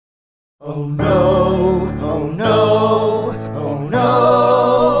Oh no, oh no, oh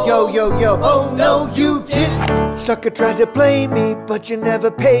no. Yo, yo, yo, oh no, you didn't. Sucker tried to play me, but you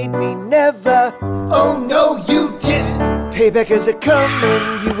never paid me, never. Oh no, you didn't. Payback is a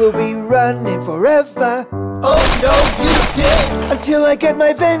coming, you will be running forever. Oh no, you didn't. Until I get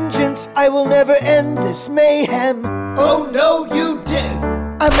my vengeance, I will never end this mayhem. Oh no, you didn't.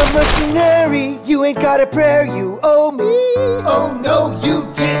 I'm a mercenary, you ain't got a prayer, you owe me. Oh no, you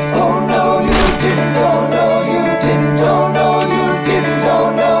didn't. Oh no, you didn't. Oh no, you didn't. Oh no, you didn't.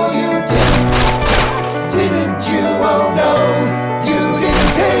 Oh no, you didn't. Didn't you? Oh no, you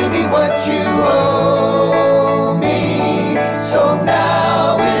didn't pay me what you owe me. So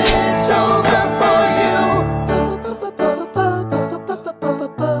now it's over for you.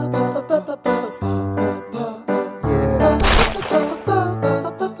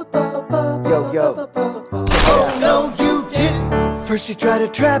 Yo, yo. Oh no, you didn't. First you try to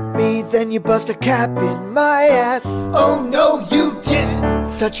trap me, then you bust a cap in my ass. Oh no, you didn't.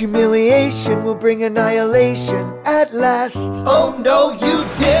 Such humiliation will bring annihilation at last. Oh no, you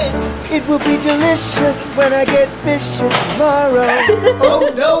didn't. It will be delicious when I get vicious tomorrow.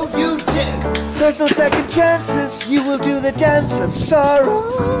 Oh no, you didn't. There's no second chances, you will do the dance of sorrow.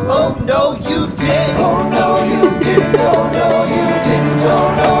 Oh no, you didn't. Oh no, you didn't. Oh